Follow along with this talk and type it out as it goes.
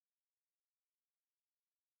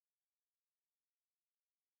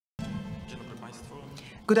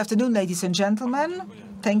Good afternoon, ladies and gentlemen.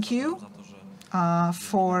 Thank you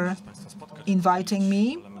for inviting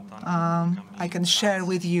me. I can share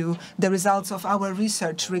with you the results of our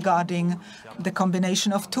research regarding the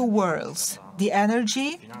combination of two worlds, the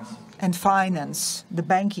energy and finance, the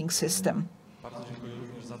banking system.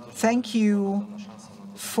 Thank you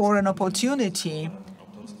for an opportunity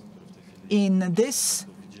in this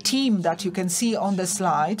team that you can see on the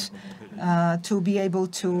slide to be able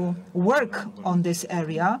to work on this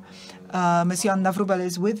area. Ms. Joanna Wróbel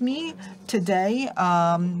is with me today.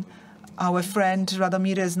 Our friend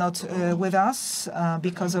Radomir is not with us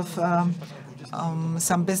because of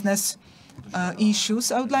some business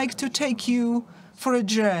issues. I would like to take you for a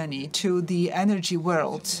journey to the energy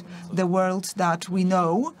world, the world that we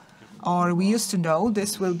know or we used to know.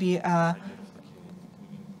 This will be a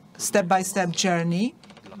step-by-step journey.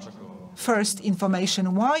 First,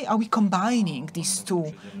 information. Why are we combining these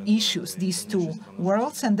two issues, these two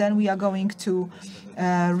worlds? And then we are going to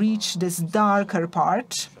reach this darker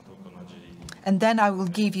part. And then I will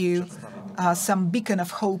give you some beacon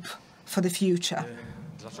of hope for the future.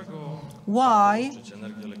 Why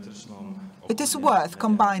it is worth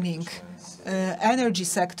combining energy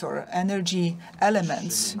sector, energy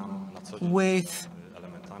elements with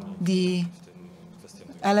the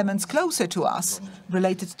elements closer to us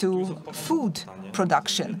related to food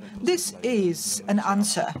production. This is an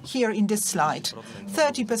answer here in this slide.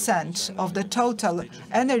 30% of the total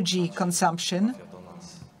energy consumption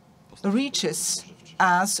reaches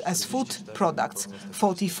us as food products.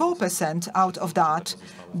 44% out of that,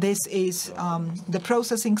 this is the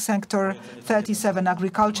processing sector, 37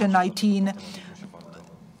 agriculture, 19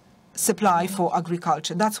 supply for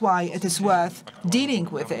agriculture. That's why it is worth dealing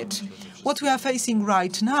with it. What we are facing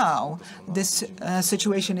right now, this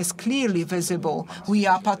situation is clearly visible. We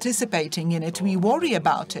are participating in it. We worry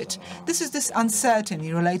about it. This is this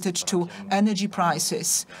uncertainty related to energy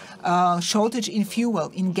prices, shortage in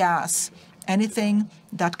fuel, in gas, anything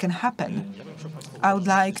that can happen. I would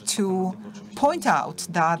like to point out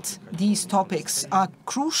that these topics are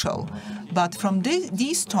crucial, but from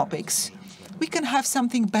these topics, we can have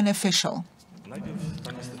something beneficial.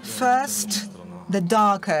 First, the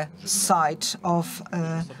darker side of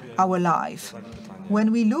our life.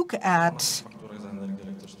 When we look at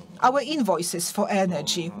our invoices for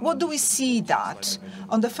energy, what do we see that?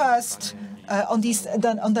 On the first, on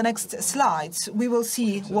the next slides, we will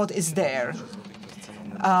see what is there.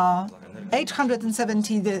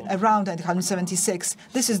 870, around 876,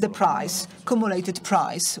 this is the price, cumulated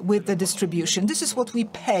price with the distribution. This is what we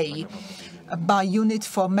pay by unit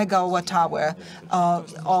for megawatt hour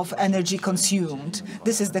of energy consumed.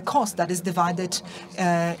 This is the cost that is divided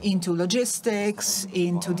into logistics,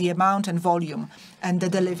 into the amount and volume, and the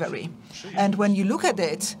delivery. And when you look at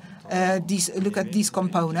it, look at these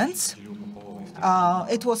components,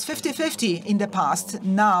 it was 50-50 in the past.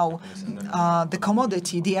 Now the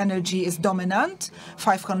commodity, the energy is dominant,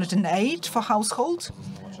 508 for household.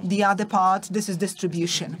 The other part, this is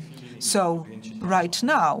distribution. So right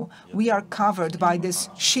now, we are covered by this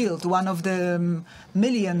shield, one of the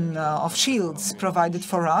million of shields provided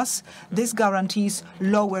for us. This guarantees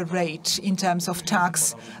lower rate in terms of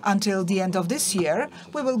tax until the end of this year.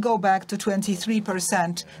 We will go back to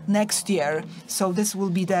 23% next year. So this will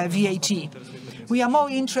be the VAT. We are more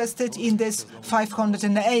interested in this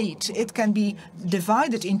 508. It can be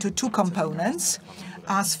divided into two components.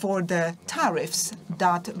 As for the tariffs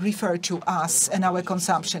that refer to us and our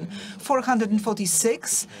consumption,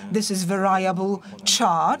 446, this is variable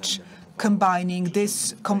charge, combining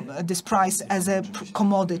this price as a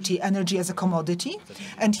commodity, energy as a commodity.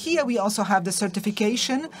 And here we also have the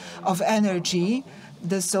certification of energy,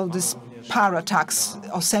 this para-tax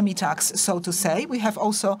or semi-tax, so to say. We have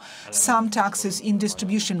also some taxes in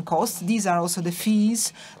distribution costs. These are also the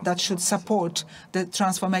fees that should support the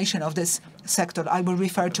transformation of this sector. I will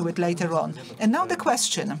refer to it later on. And now the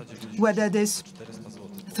question, whether this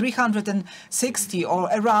 360 or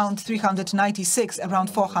around 396,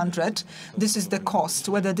 around 400, this is the cost,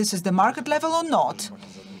 whether this is the market level or not.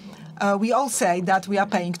 We all say that we are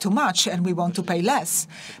paying too much and we want to pay less.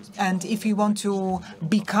 And if you want to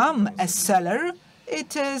become a seller,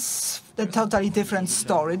 it is a totally different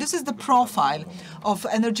story. This is the profile of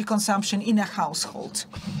energy consumption in a household.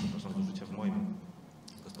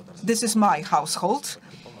 This is my household.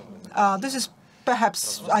 This is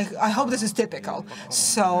perhaps, I hope this is typical.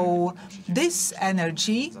 So this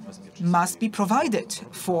energy must be provided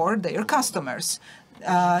for their customers.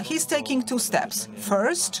 He's taking two steps.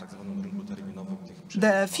 First,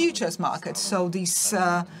 the futures market. So these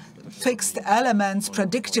fixed elements,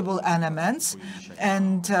 predictable elements,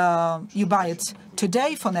 and you buy it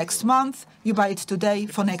today for next month, you buy it today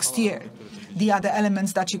for next year. The other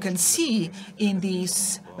elements that you can see in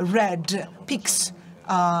these red peaks,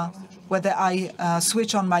 whether I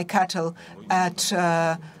switch on my kettle at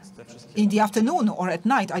in the afternoon or at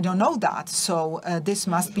night, I don't know that. So this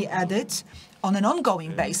must be added on an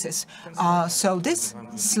ongoing basis. So this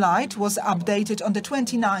slide was updated on the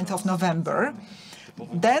 29th of November.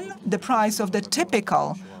 Then the price of the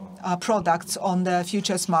typical products on the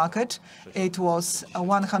futures market, it was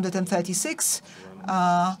 136.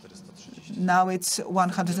 Now it's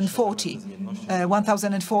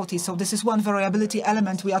 1,040. So this is one variability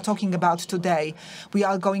element we are talking about today. We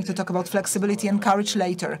are going to talk about flexibility and courage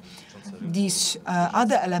later. These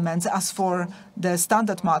other elements, as for the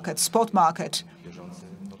standard market, spot market,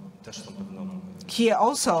 here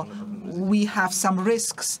also we have some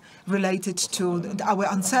risks related to our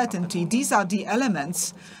uncertainty. These are the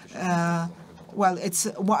elements, well, it's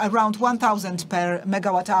around 1,000 per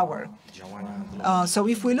megawatt hour. So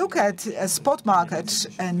if we look at a spot market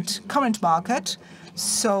and current market,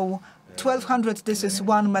 so 1,200, this is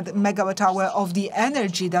 1 megawatt hour of the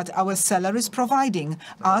energy that our seller is providing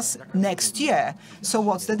us next year. So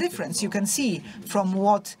what's the difference? You can see from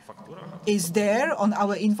what is there on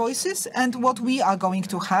our invoices and what we are going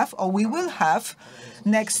to have, or we will have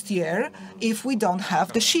next year if we don't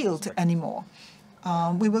have the shield anymore.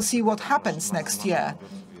 We will see what happens next year.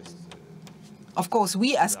 Of course,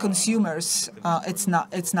 we as consumers, it's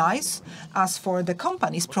nice. As for the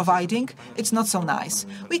companies providing, it's not so nice.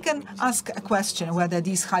 We can ask a question whether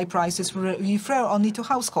these high prices refer only to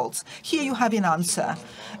households. Here you have an answer.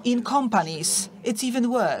 In companies, it's even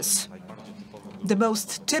worse. The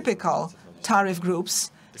most typical tariff groups,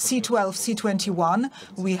 C12, C21,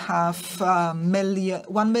 we have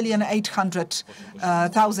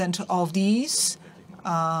 1,800,000 of these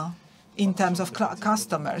in terms of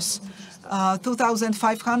customers.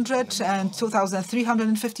 2,500 and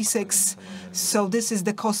 2,356. So this is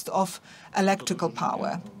the cost of electrical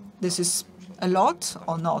power. This is a lot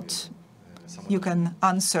or not? You can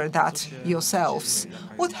answer that yourselves.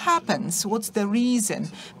 What happens? What's the reason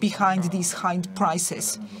behind these high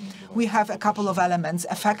prices? We have a couple of elements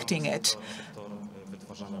affecting it.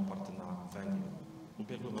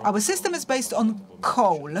 Our system is based on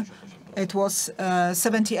coal. It was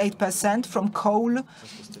 78% from coal.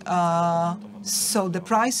 So the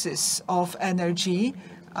prices of energy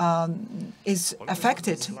is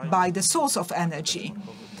affected by the source of energy.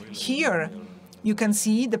 Here you can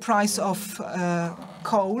see the price of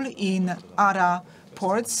coal in ARA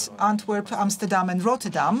ports, Antwerp, Amsterdam and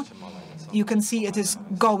Rotterdam. You can see it is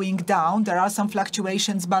going down. There are some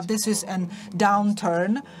fluctuations, but this is a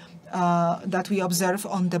downturn that we observe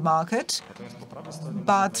on the market.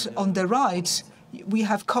 But on the right, we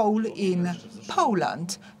have coal in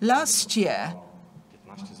Poland. Last year,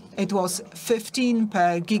 it was 15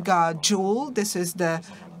 per gigajoule. This is the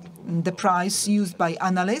price used by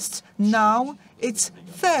analysts. Now it's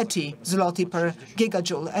 30 zloty per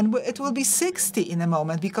gigajoule, and it will be 60 in a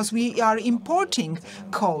moment because we are importing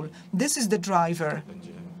coal. This is the driver,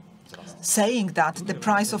 saying that the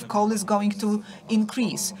price of coal is going to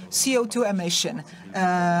increase. CO2 emission,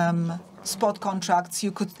 spot contracts.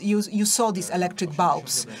 You saw these electric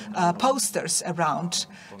bulbs, posters around.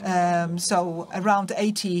 So around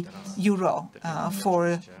 80 euro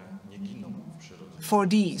for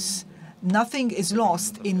these. Nothing is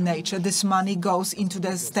lost in nature. This money goes into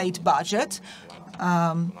the state budget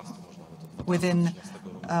within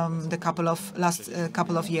the last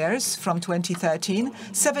couple of years from 2013.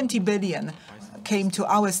 70 billion came to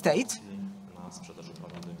our state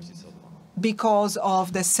because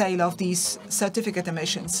of the sale of these certificate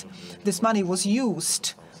emissions. This money was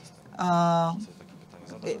used.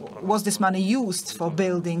 Was this money used for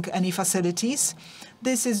building any facilities?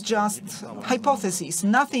 This is just hypothesis.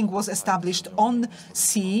 Nothing was established on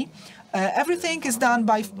sea. Everything is done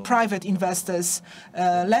by private investors,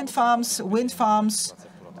 land farms, wind farms,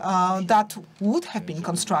 that would have been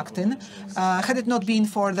constructed had it not been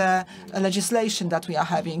for the legislation that we are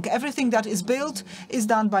having. Everything that is built is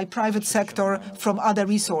done by private sector from other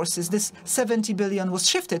resources. This 70 billion was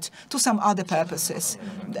shifted to some other purposes.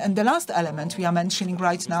 And the last element we are mentioning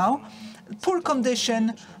right now, poor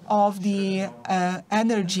condition of the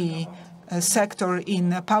energy sector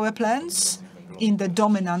in power plants, in the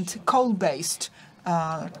dominant coal-based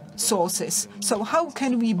sources. So how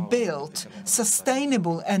can we build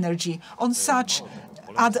sustainable energy on such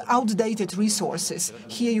outdated resources?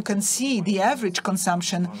 Here you can see the average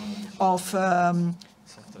consumption of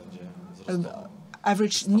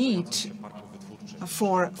average need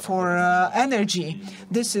for energy.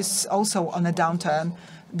 This is also on a downturn.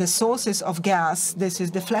 The sources of gas, this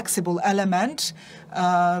is the flexible element,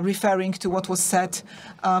 referring to what was said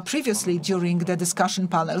previously during the discussion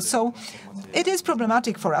panel. So it is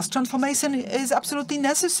problematic for us. Transformation is absolutely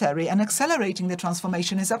necessary, and accelerating the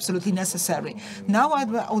transformation is absolutely necessary. Now I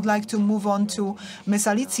would like to move on to Ms.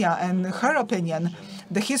 Alicja and her opinion.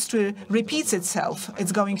 The history repeats itself.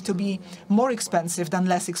 It's going to be more expensive than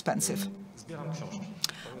less expensive.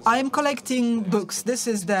 I am collecting books. This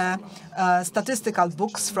is the statistical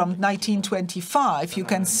books from 1925. You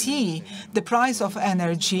can see the price of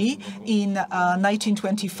energy in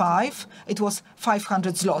 1925. It was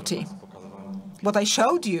 500 zloty. What I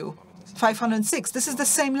showed you, 506. This is the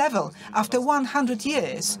same level after 100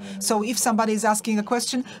 years. So if somebody is asking a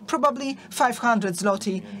question, probably 500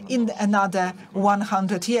 zloty in another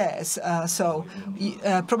 100 years.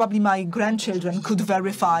 Probably my grandchildren could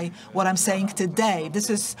verify what I'm saying today. This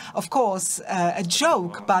is, of course, a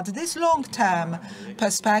joke, but this long-term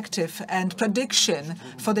perspective and prediction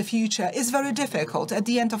for the future is very difficult. At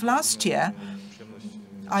the end of last year,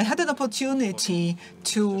 I had an opportunity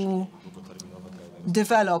to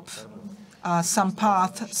develop some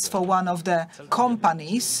paths for one of the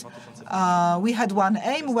companies. We had one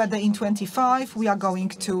aim, whether in 25 we are going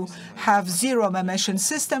to have zero emission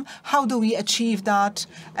system. How do we achieve that,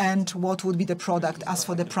 and what would be the product as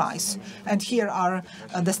for the price? And here are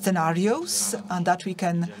the scenarios that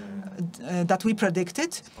we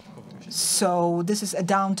predicted. So this is a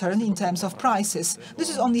downturn in terms of prices. This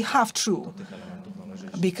is only half true,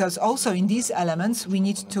 because also in these elements we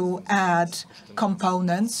need to add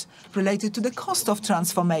components related to the cost of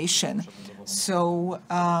transformation. So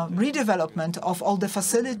redevelopment of all the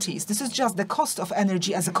facilities, this is just the cost of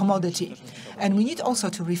energy as a commodity. And we need also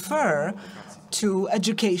to refer to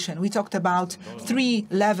education. We talked about 3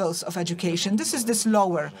 levels of education. This is this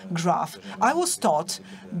lower graph. I was taught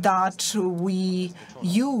that we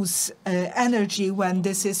use energy when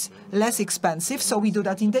this is less expensive, so we do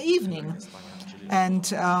that in the evening. And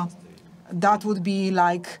that would be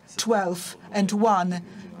like 12 and 1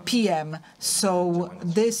 p.m. So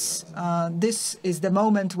this is the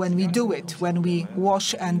moment when we do it, when we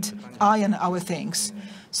wash and iron our things.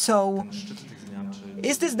 So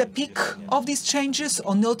is this the peak of these changes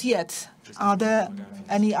or not yet? Are there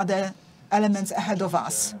any other elements ahead of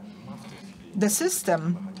us? The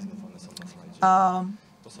system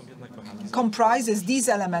comprises these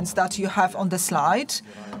elements that you have on the slide.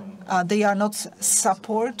 They are not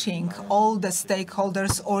supporting all the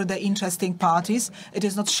stakeholders or the interesting parties. It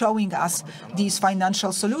is not showing us these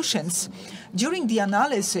financial solutions. During the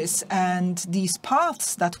analysis and these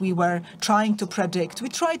paths that we were trying to predict, we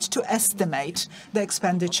tried to estimate the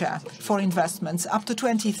expenditure for investments. Up to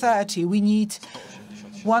 2030, we need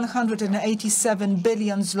 187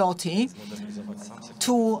 billion zloty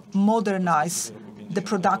to modernize the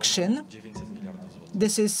production.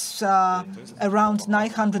 This is around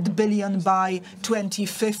 900 billion by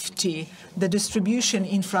 2050. The distribution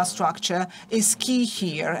infrastructure is key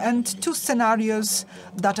here. And 2 scenarios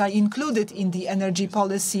that are included in the energy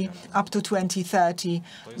policy up to 2030.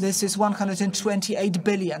 This is 128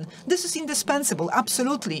 billion. This is indispensable,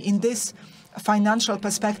 absolutely. In this financial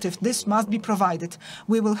perspective, this must be provided.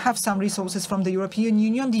 We will have some resources from the European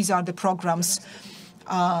Union. These are the programs.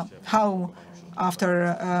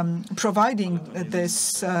 After providing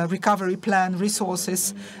this recovery plan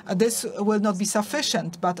resources, this will not be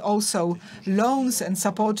sufficient, but also loans and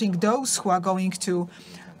supporting those who are going to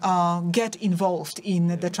get involved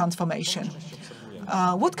in the transformation.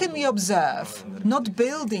 What can we observe? Not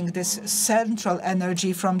building this central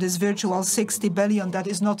energy from this virtual 60 billion that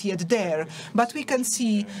is not yet there, but we can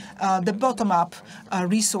see the bottom-up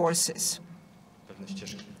resources.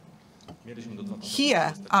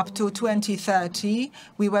 Here, up to 2030,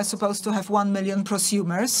 we were supposed to have 1 million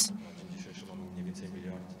prosumers.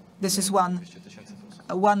 This is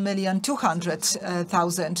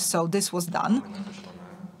 1,200,000, so this was done.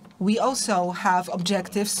 We also have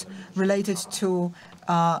objectives related to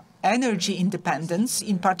energy independence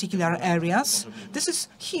in particular areas. This is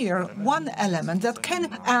here one element that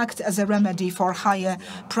can act as a remedy for higher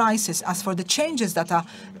prices as for the changes that are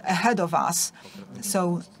ahead of us.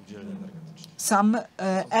 So some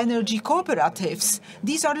energy cooperatives,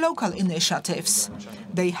 these are local initiatives.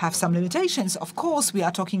 They have some limitations. Of course, we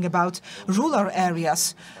are talking about rural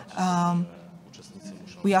areas.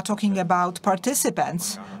 We are talking about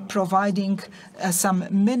participants providing some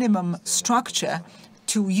minimum structure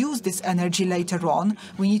to use this energy later on.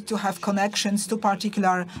 We need to have connections to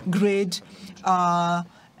particular grid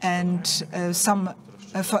and some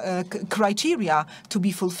criteria to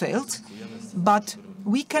be fulfilled, but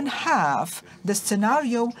we can have the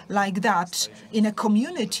scenario like that in a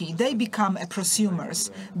community. They become prosumers.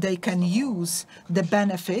 They can use the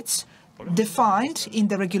benefits defined in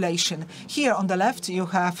the regulation. Here on the left, you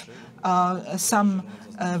have some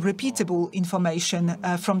repeatable information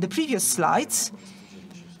from the previous slides.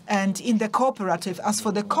 And in the cooperative, as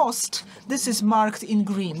for the cost, this is marked in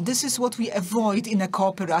green. This is what we avoid in a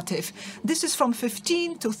cooperative. This is from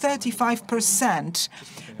 15 to 35%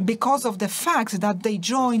 because of the fact that they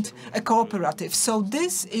joined a cooperative. So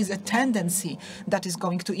this is a tendency that is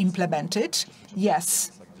going to implement it.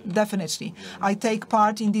 Yes, definitely. I take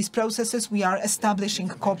part in these processes. We are establishing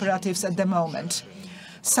cooperatives at the moment.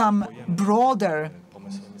 Some broader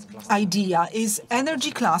idea is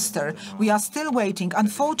energy cluster. We are still waiting,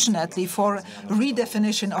 unfortunately, for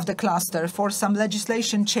redefinition of the cluster, for some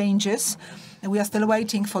legislation changes. We are still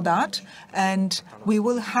waiting for that, and we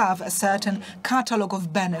will have a certain catalog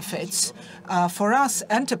of benefits. For us,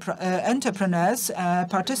 entrepreneurs,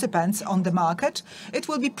 participants on the market, it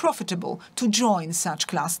will be profitable to join such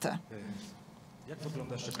cluster.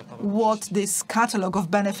 What this catalog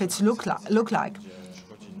of benefits look like?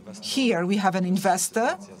 Here we have an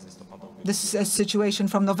investor. This is a situation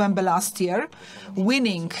from November last year,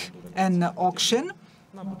 winning an auction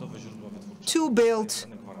to build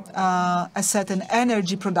a certain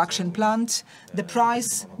energy production plant. The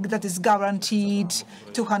price that is guaranteed,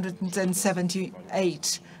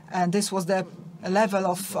 278. And this was the level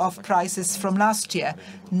of prices from last year.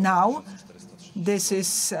 Now, this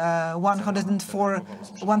is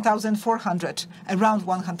 1,400, around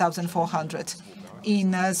 1,400.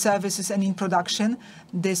 In services and in production,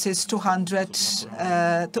 this is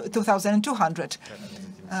 2,200.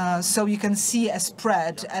 So you can see a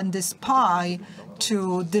spread, and this pie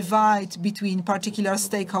to divide between particular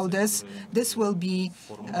stakeholders, this will be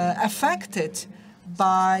affected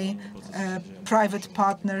by private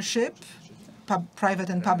partnership,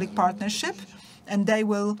 private and public partnership, and they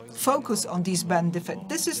will focus on these benefits.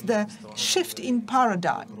 This is the shift in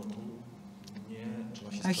paradigm.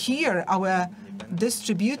 Here, our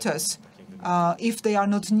distributors, if they are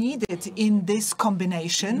not needed in this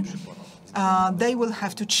combination, they will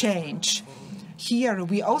have to change. Here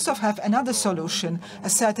we also have another solution,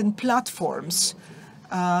 certain platforms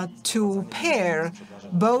to pair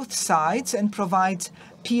both sides and provide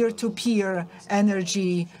peer-to-peer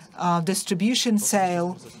energy distribution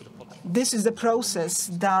sale. This is a process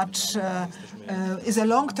that is a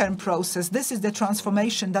long-term process. This is the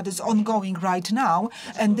transformation that is ongoing right now,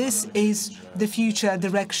 and this is the future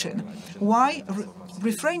direction. Why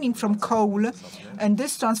refraining from coal? And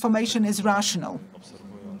this transformation is rational.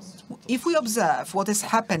 If we observe what is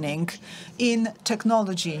happening in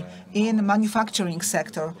technology, in manufacturing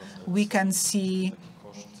sector, we can see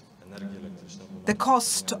the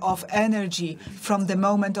cost of energy from the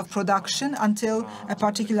moment of production until a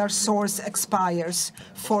particular source expires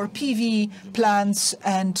for PV plants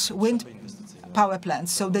and wind power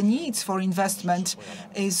plants. So the needs for investment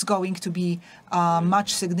is going to be more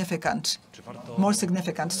significant.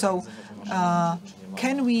 So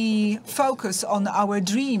can we focus on our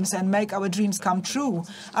dreams and make our dreams come true?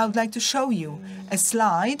 I would like to show you a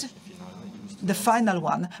slide, the final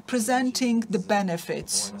one, presenting the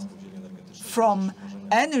benefits from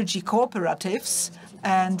energy cooperatives,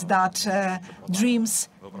 and that dreams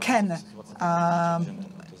can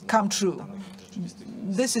come true.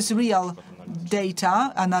 This is real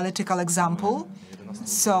data, analytical example.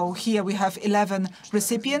 So here we have 11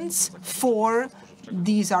 recipients. 4,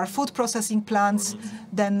 these are food processing plants.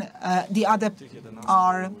 Then the other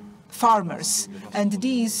are farmers. And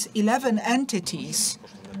these 11 entities,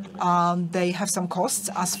 they have some costs.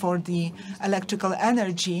 As for the electrical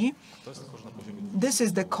energy, this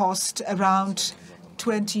is the cost, around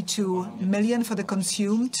 22 million for the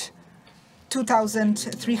consumed,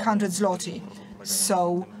 2,300 zloty.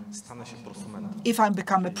 So if I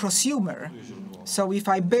become a prosumer, so if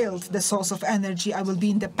I build the source of energy, I will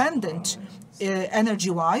be independent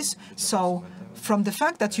energy-wise. So from the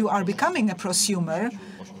fact that you are becoming a prosumer,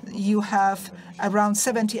 you have around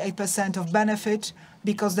 78% of benefit,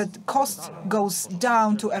 because the cost goes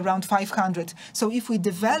down to around 500. So if we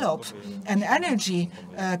develop an energy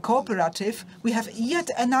cooperative, we have yet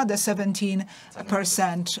another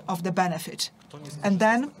 17% of the benefit. And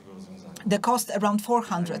then the cost around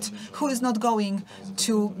 400. Who is not going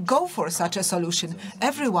to go for such a solution?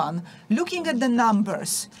 Everyone, looking at the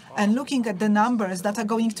numbers and looking at the numbers that are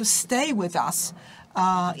going to stay with us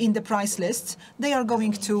in the price lists, they are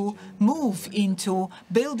going to move into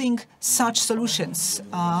building such solutions.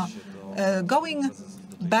 Going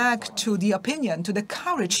back to the opinion, to the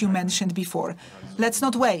courage you mentioned before. Let's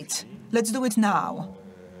not wait. Let's do it now.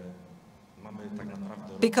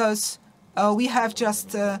 Because we have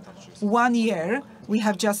just 1 year. We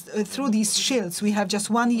have just, through these shields, we have just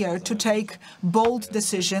 1 year to take bold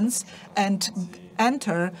decisions and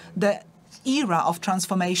enter the era of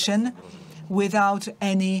transformation without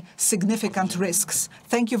any significant risks.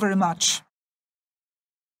 Thank you very much.